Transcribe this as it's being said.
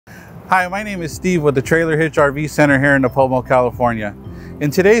Hi, my name is Steve with the Trailer Hitch RV Center here in Napomo, California. In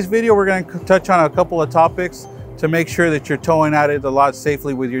today's video, we're going to touch on a couple of topics to make sure that you're towing out of the lot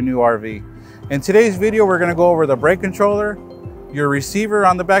safely with your new RV. In today's video, we're going to go over the brake controller, your receiver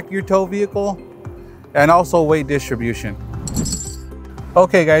on the back of your tow vehicle, and also weight distribution.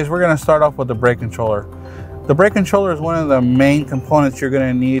 Okay guys, we're going to start off with the brake controller. The brake controller is one of the main components you're going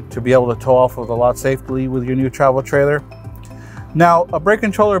to need to be able to tow off of the lot safely with your new travel trailer. Now, a brake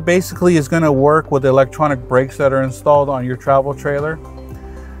controller basically is going to work with the electronic brakes that are installed on your travel trailer.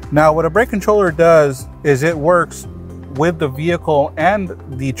 Now, what a brake controller does is it works with the vehicle and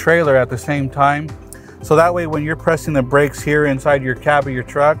the trailer at the same time. So that way, when you're pressing the brakes here inside your cab of your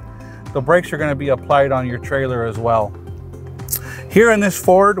truck, the brakes are going to be applied on your trailer as well. Here in this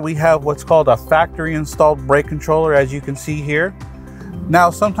Ford, we have what's called a factory installed brake controller, as you can see here. Now,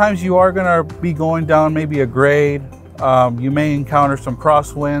 sometimes you are going to be going down maybe a grade. You may encounter some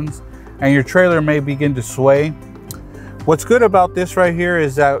crosswinds and your trailer may begin to sway. What's good about this right here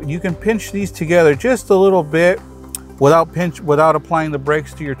is that you can pinch these together just a little bit without applying the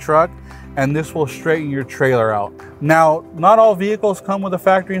brakes to your truck, and this will straighten your trailer out. Now, not all vehicles come with a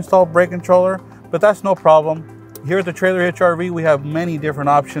factory installed brake controller, but that's no problem. Here at the Trailer Hitch RV, we have many different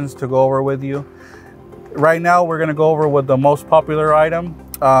options to go over with you. Right now, we're going to go over with the most popular item,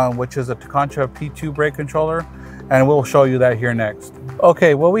 which is a Takancha P2 brake controller. And we'll show you that here next.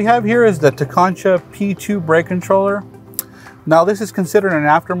 Okay, what we have here is the Takancha P2 brake controller. Now, this is considered an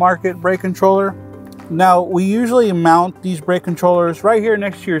aftermarket brake controller. Now, we usually mount these brake controllers right here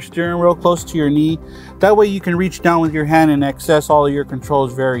next to your steering wheel, close to your knee. That way you can reach down with your hand and access all of your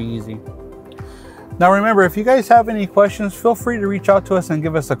controls very easy. Now remember, if you guys have any questions, feel free to reach out to us and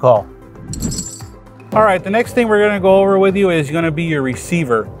give us a call. All right, the next thing we're going to go over with you is going to be your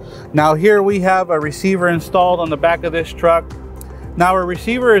receiver. Now here we have a receiver installed on the back of this truck. Now a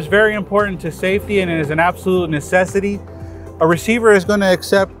receiver is very important to safety and it is an absolute necessity. A receiver is going to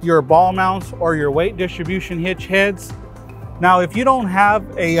accept your ball mounts or your weight distribution hitch heads. Now if you don't have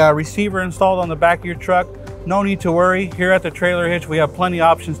a receiver installed on the back of your truck, no need to worry. Here at the Trailer Hitch, we have plenty of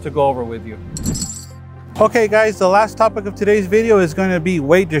options to go over with you. Okay guys, the last topic of today's video is going to be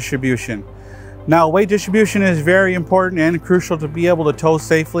weight distribution. Now, weight distribution is very important and crucial to be able to tow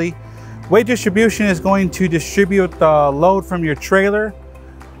safely. Weight distribution is going to distribute the load from your trailer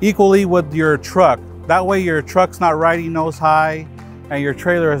equally with your truck. That way your truck's not riding nose high and your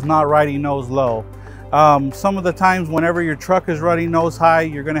trailer is not riding nose low. Some of the times whenever your truck is running nose high,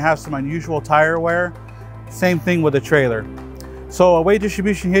 you're going to have some unusual tire wear. Same thing with the trailer. So a weight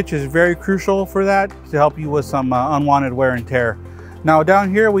distribution hitch is very crucial for that, to help you with some unwanted wear and tear. Now down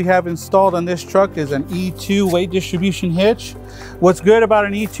here we have installed on this truck is an E2 weight distribution hitch. What's good about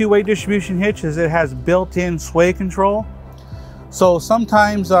an E2 weight distribution hitch is it has built-in sway control. So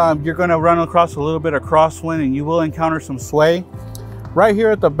sometimes you're going to run across a little bit of crosswind and you will encounter some sway. Right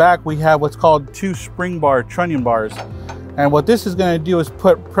here at the back we have what's called two spring bar trunnion bars. And what this is going to do is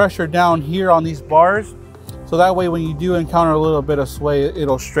put pressure down here on these bars. So that way when you do encounter a little bit of sway,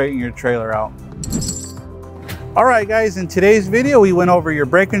 it'll straighten your trailer out. All right guys, in today's video we went over your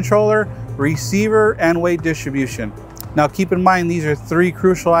brake controller, receiver, and weight distribution. Now keep in mind these are three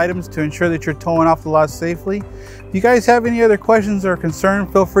crucial items to ensure that you're towing off the lot safely. If you guys have any other questions or concerns,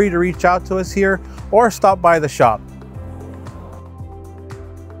 feel free to reach out to us here or stop by the shop.